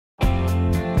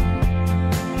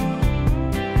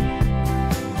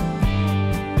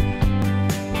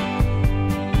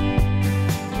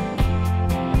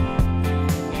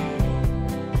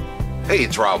Hey,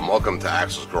 it's Rob and welcome to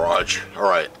Axel's Garage.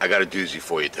 Alright, I got a doozy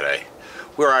for you today.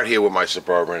 We're out here with my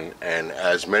Suburban, and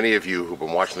as many of you who've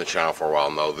been watching the channel for a while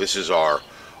know, this is our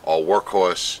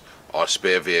workhorse, our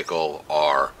spare vehicle,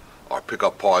 our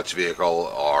pickup parts vehicle,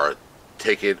 our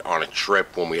take it on a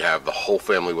trip when we have the whole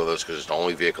family with us, because it's the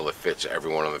only vehicle that fits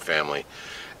everyone in the family,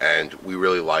 and we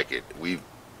really like it. We've,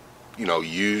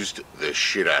 used the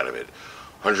shit out of it.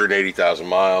 180,000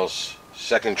 miles,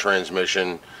 second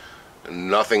transmission,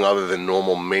 nothing other than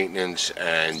normal maintenance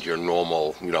and your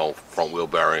normal, front wheel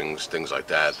bearings, things like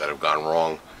that have gone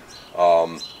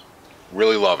wrong.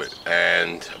 Really love it.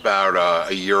 And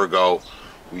about a year ago,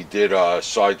 we did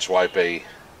sideswipe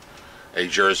a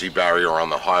Jersey barrier on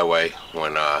the highway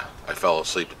when I fell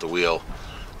asleep at the wheel,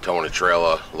 towing a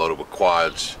trailer loaded with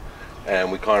quads,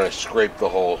 and we kind of scraped the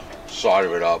whole side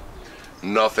of it up.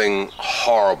 Nothing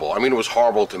horrible. I mean, it was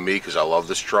horrible to me because I love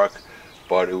this truck,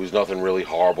 but it was nothing really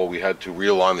horrible. We had to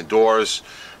realign the doors,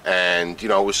 and it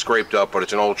was scraped up, but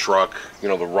it's an old truck. The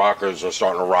rockers are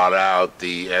starting to rot out.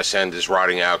 The S end is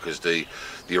rotting out because the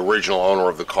original owner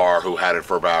of the car, who had it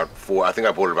for about I think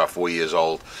I bought it about 4 years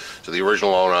old. So the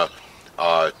original owner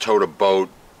towed a boat,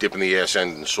 dipping the S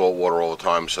end in salt water all the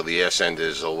time, so the S end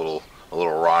is a little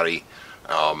rotty,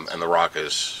 and the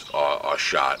rockers are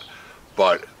shot.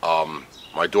 But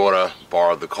my daughter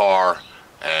borrowed the car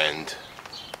and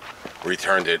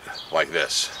returned it like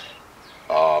this.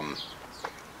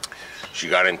 She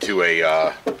got into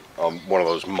a one of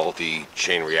those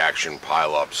multi-chain reaction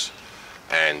pile-ups,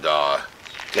 and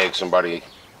tagged somebody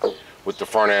with the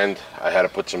front end. I had to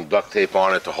put some duct tape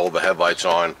on it to hold the headlights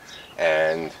on,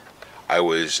 and I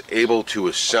was able to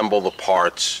assemble the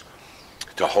parts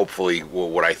to hopefully,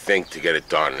 what I think, to get it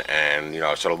done. And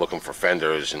I started looking for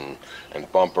fenders and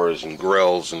bumpers and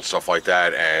grills and stuff like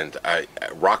that, and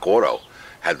Rock Auto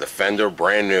had the fender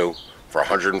brand new for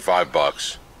 105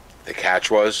 bucks. The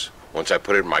catch was, once I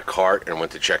put it in my cart and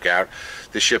went to check out,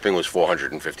 the shipping was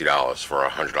 $450 for a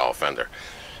 $100 fender.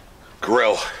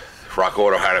 Grill, Rock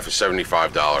Auto had it for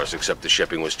 $75, except the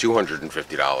shipping was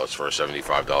 $250 for a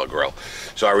 $75 grill.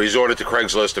 So I resorted to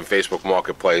Craigslist and Facebook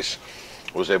Marketplace,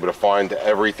 was able to find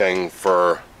everything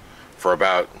for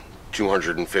about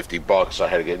 250 bucks. I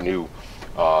had to get new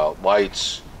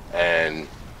lights and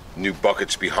new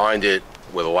buckets behind it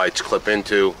where the lights clip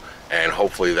into, and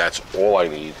hopefully that's all I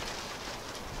need.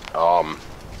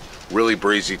 Really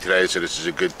breezy today, so this is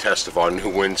a good test of our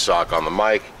new windsock on the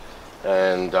mic,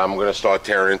 and I'm going to start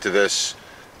tearing into this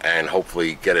and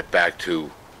hopefully get it back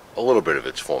to a little bit of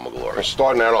its former glory. We're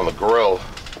starting out on the grill.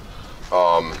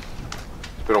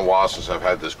 It's been a while since I've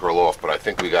had this grill off, but I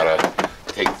think we gotta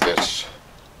take this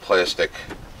plastic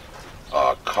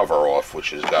cover off, which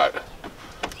has got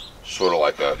sort of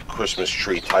like a Christmas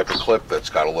tree type of clip that's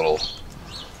got a little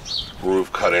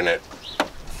groove cut in it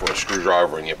for a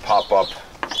screwdriver, and you pop up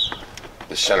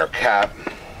the center cap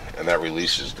and that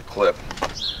releases the clip.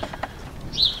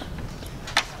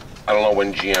 I don't know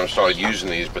when GM started using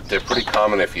these, but they're pretty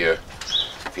common if you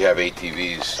have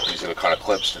ATVs. These are the kind of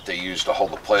clips that they use to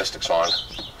hold the plastics on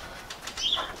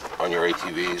your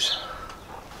ATVs.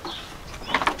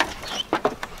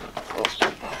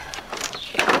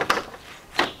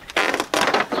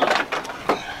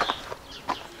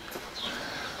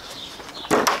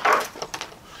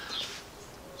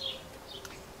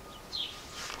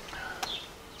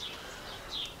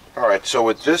 Alright, so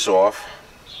with this off,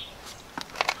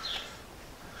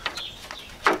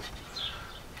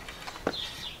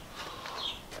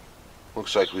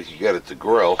 looks like we could get it to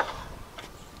grill.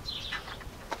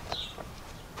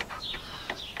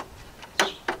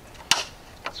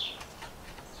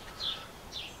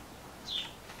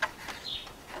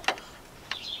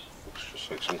 Looks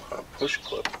just like some kind of push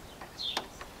clip.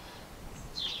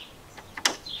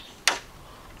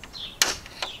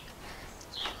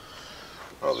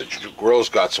 Oh, the grill's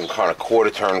got some kind of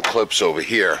quarter turn clips over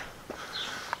here.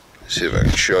 Let's see if I can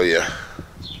show you.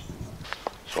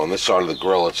 So on this side of the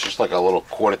grill, it's just like a little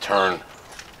quarter turn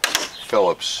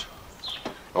Phillips.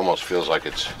 Almost feels like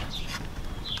it's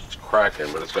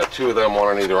cracking, but it's got two of them, one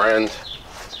on either end.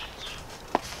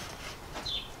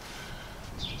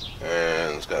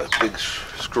 And it's got a big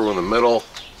screw in the middle.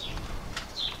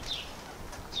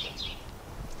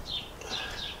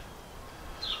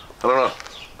 I don't know.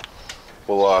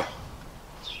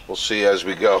 We'll see as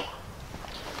we go.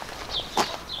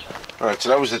 Alright, so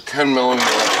that was a 10mm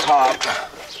top.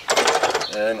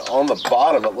 And on the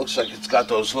bottom, it looks like it's got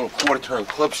those little quarter turn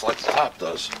clips like the top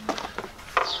does.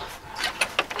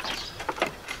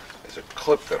 There's a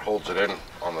clip that holds it in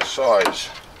on the sides.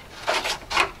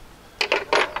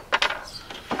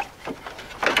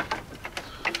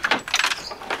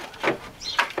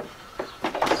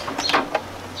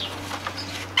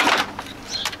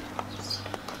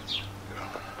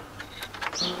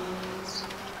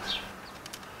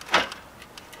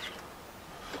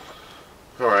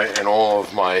 And all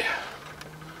of my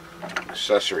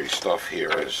accessory stuff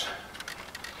here is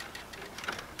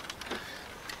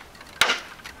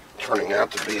turning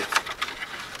out to be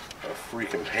a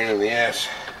freaking pain in the ass.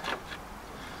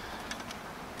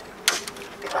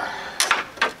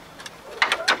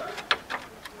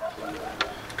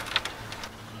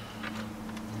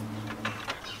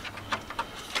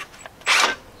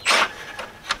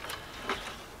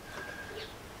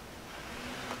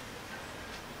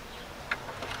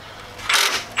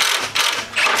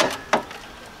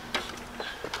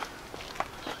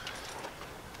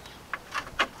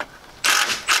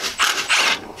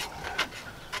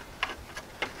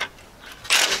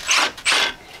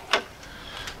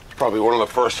 Probably one of the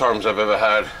first times I've ever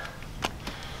had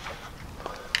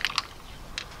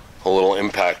a little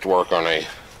impact work on a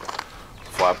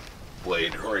flat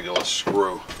blade regular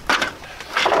screw.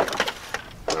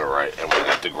 Alright, and we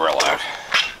got the grill out.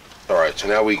 Alright, so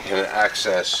now we can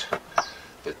access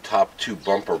the top two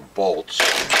bumper bolts.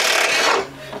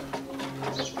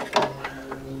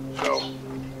 So,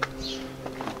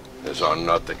 there's our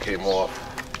nut that came off.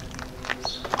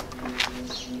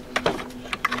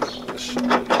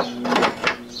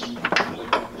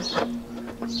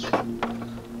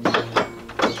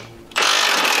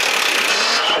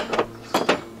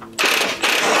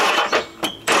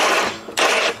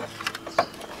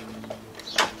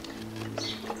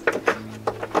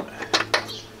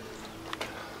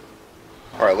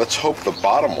 Alright, let's hope the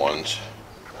bottom ones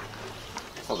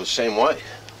are the same way.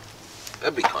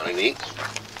 That'd be kind of neat.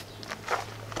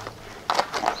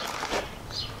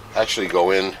 Actually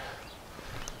go in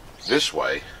this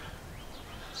way,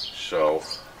 so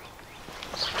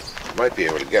you might be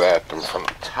able to get at them from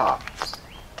the top,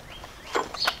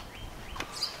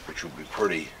 which would be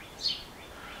pretty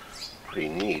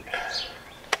neat.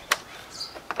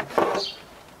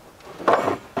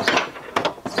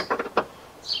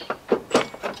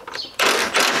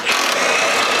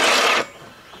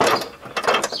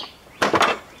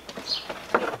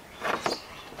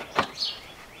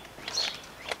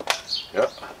 Yep.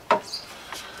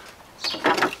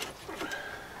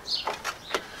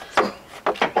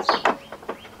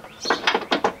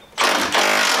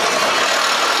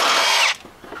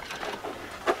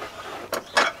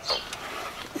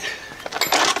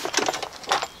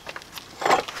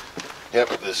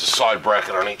 Yep, there's a side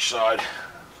bracket on each side.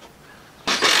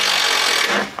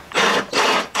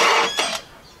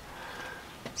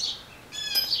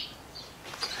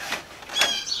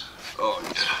 Oh,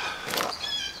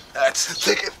 that's the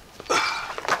ticket.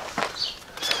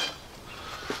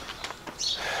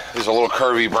 There's a little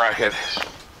curvy bracket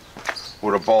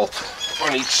with a bolt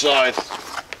on each side.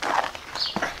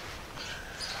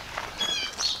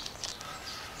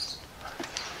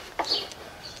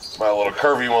 My little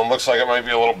curvy one looks like it might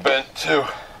be a little bent too.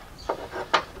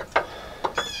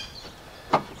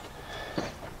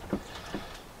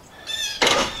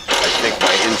 I think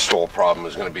my install problem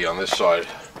is going to be on this side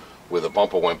where the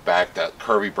bumper went back. That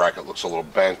curvy bracket looks a little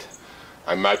bent.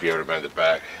 I might be able to bend it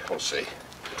back. We'll see.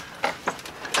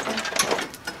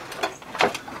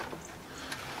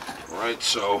 Alright,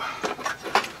 so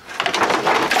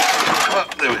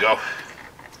there we go.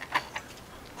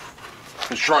 I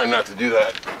was trying not to do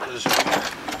that.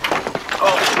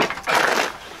 Oh,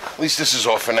 at least this is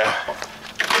off for now.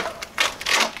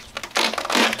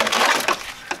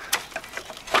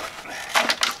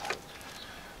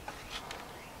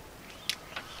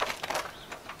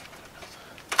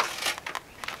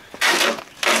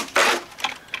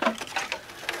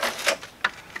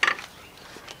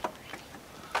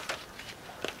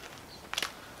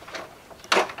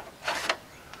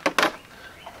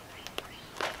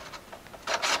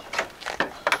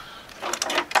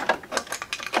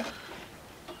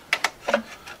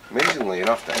 Amazingly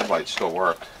enough, the headlights still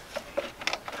worked.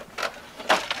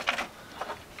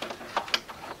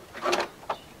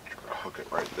 Hook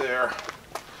it right there.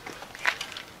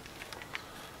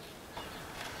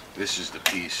 This is the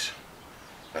piece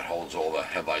that holds all the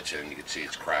headlights in. You can see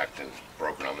it's cracked and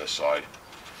broken on this side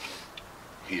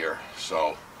here.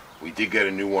 So we did get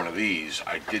a new one of these.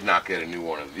 I did not get a new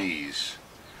one of these.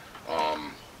 I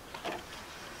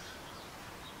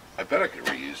bet I could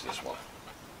reuse this one.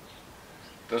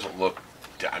 Doesn't look,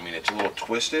 I mean, it's a little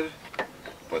twisted,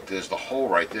 but there's the hole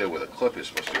right there where the clip is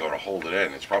supposed to go to hold it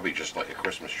in. It's probably just like a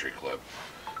Christmas tree clip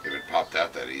if it popped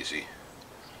out that easy.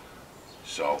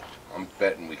 So I'm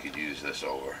betting we could use this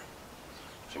over.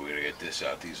 So we're gonna get this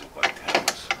out. These look like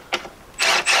towels.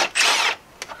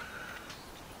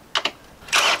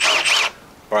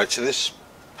 All right, so this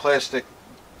plastic,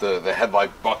 the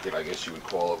headlight bucket, I guess you would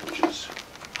call it, which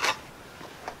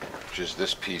is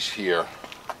this piece here.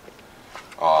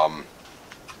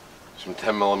 some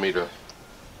 10mm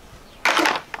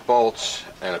bolts,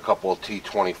 and a couple of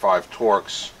T25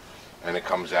 Torx, and it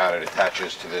comes out. It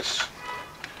attaches to this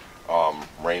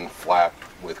rain flap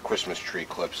with Christmas tree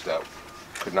clips that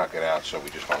could not get out, so we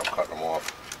just wound up cutting them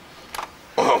off.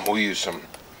 We'll use some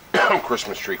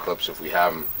Christmas tree clips if we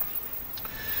have them.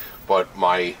 But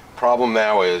my problem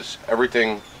now is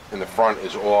everything in the front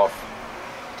is off.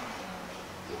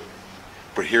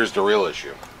 But here's the real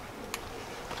issue.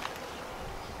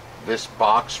 This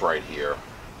box right here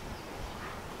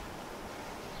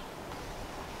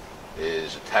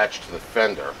is attached to the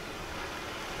fender,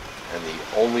 and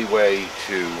the only way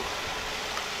to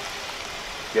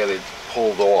get it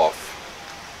pulled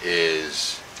off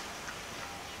is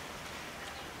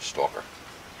stalker.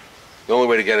 The only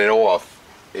way to get it off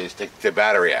is take the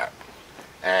battery out.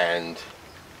 And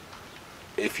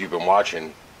if you've been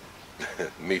watching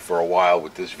me for a while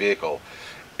with this vehicle,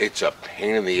 it's a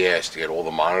pain in the ass to get all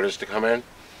the monitors to come in,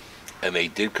 and they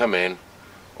did come in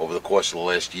over the course of the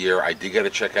last year. I did get a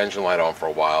check engine light on for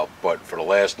a while, but for the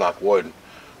last, knock wood,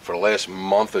 for the last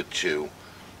month or two,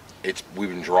 we've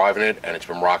been driving it and it's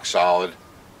been rock solid,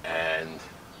 and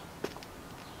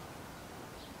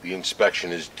the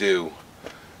inspection is due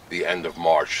the end of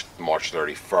March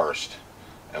 31st,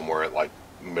 and we're at like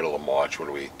middle of March. What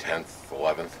are we, 10th,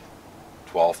 11th,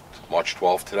 12th, March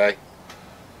 12th today?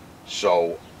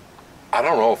 So I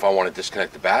don't know if I want to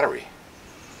disconnect the battery.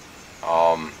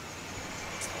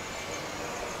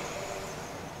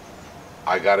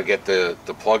 I got to get the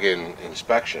plug-in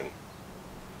inspection,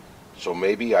 so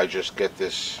maybe I just get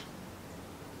this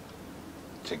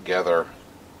together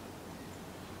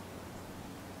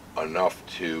enough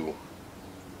to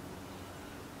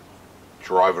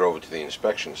drive it over to the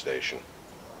inspection station.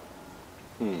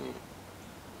 I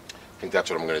think that's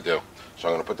what I'm going to do. So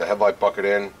I'm going to put the headlight bucket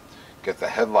in, get the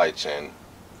headlights in,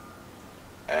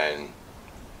 and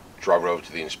drive it over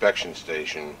to the inspection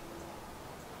station.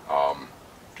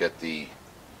 Get the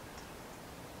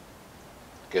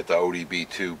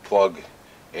ODB2 plug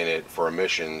in it for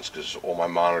emissions, because all my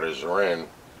monitors are in,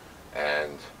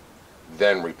 and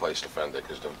then replace the fender.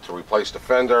 Because to replace the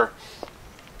fender,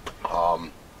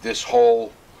 this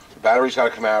whole battery's got to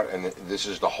come out, and this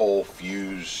is the whole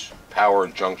fuse power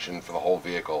junction for the whole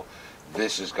vehicle.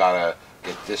 This has got to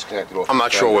get disconnected off. I'm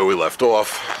not sure where we left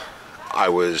off. I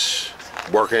was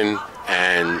working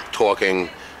and talking,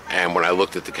 and when I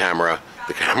looked at the camera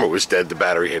was dead. The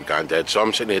battery had gone dead. So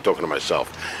I'm sitting here talking to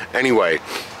myself. Anyway,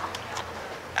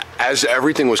 as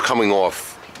everything was coming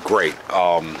off great,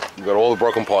 we got all the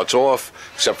broken parts off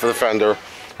except for the fender,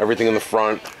 everything in the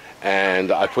front,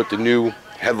 and I put the new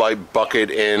headlight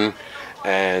bucket in,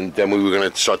 and then we were going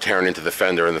to start tearing into the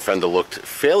fender, and the fender looked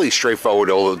fairly straightforward,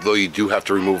 although you do have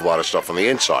to remove a lot of stuff on the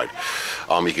inside.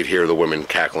 You could hear the women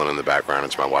cackling in the background.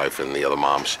 It's my wife and the other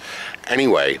moms.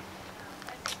 Anyway,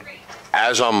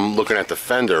 as I'm looking at the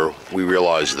fender, we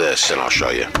realized this, and I'll show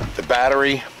you. The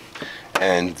battery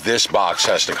and this box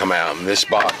has to come out, and this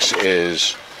box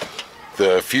is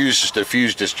the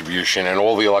fuse distribution and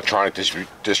all the electronic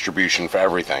distribution for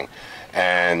everything.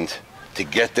 And to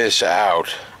get this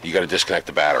out, you got to disconnect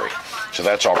the battery. So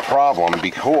that's our problem,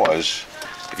 because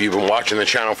if you've been watching the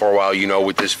channel for a while, you know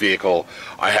with this vehicle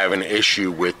I have an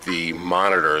issue with the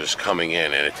monitors coming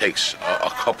in, and it takes a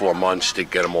couple of months to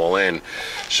get them all in.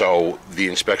 So the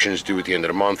inspection is due at the end of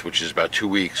the month, which is about 2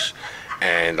 weeks,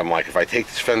 and I'm like, if I take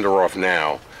this fender off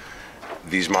now,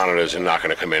 these monitors are not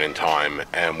going to come in time,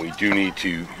 and we do need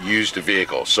to use the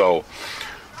vehicle. So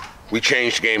we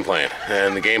changed the game plan,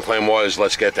 and the game plan was,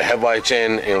 let's get the headlights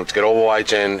in, and let's get all the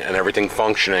lights in and everything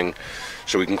functioning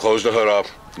so we can close the hood up,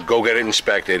 go get it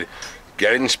inspected,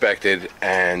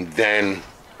 and then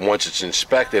once it's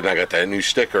inspected, I got that new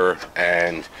sticker,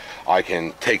 and I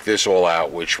can take this all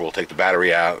out, which will take the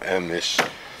battery out and this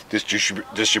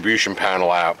distribution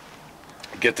panel out,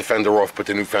 get the fender off, put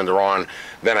the new fender on,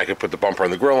 then I can put the bumper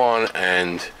and the grill on,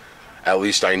 and at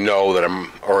least I know that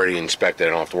I'm already inspected.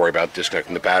 I don't have to worry about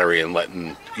disconnecting the battery and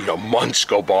letting, months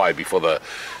go by before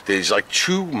there's like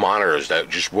 2 monitors that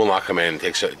just will not come in.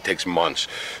 It takes months.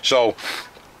 So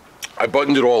I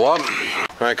buttoned it all up.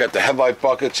 I got the headlight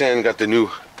buckets in, got the new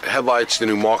headlights, the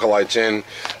new marker lights in,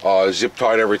 zip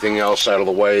tied everything else out of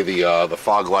the way. The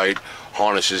fog light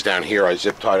harnesses down here, I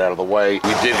zip tied out of the way.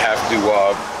 We did have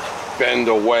to bend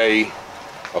away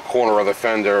a corner of the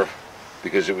fender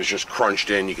because it was just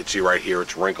crunched in. You can see right here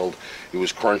it's wrinkled. It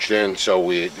was crunched in, so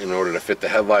in order to fit the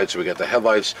headlights, so we got the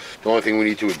headlights. The only thing we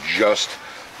need to adjust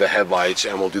the headlights,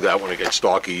 and we'll do that when it gets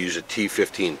dark. You use a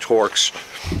T15 Torx.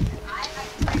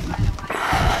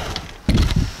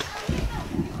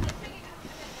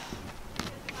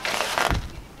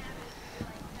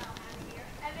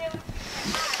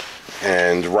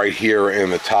 right here in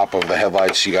the top of the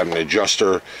headlights. You got an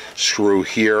adjuster screw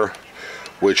here,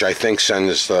 which I think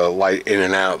sends the light in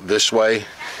and out this way.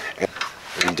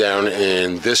 And down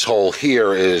in this hole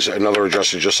here is another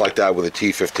adjuster just like that with a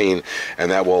T15, and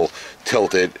that will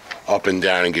tilt it up and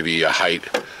down and give you a height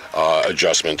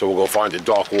adjustment. So we'll go find a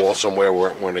dark wall somewhere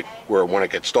where when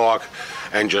it gets dark,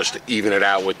 and just even it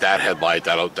out with that headlight.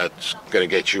 That's going to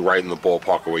get you right in the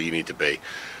ballpark of where you need to be.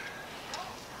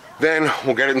 Then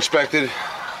we'll get it inspected.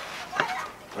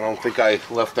 I don't think I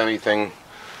left anything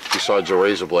besides a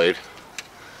razor blade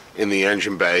in the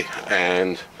engine bay,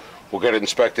 and we'll get it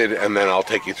inspected, and then I'll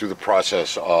take you through the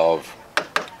process of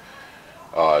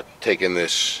taking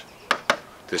this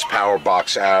power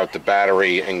box out, the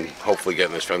battery, and hopefully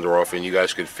getting this fender off, and you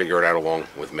guys could figure it out along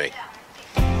with me.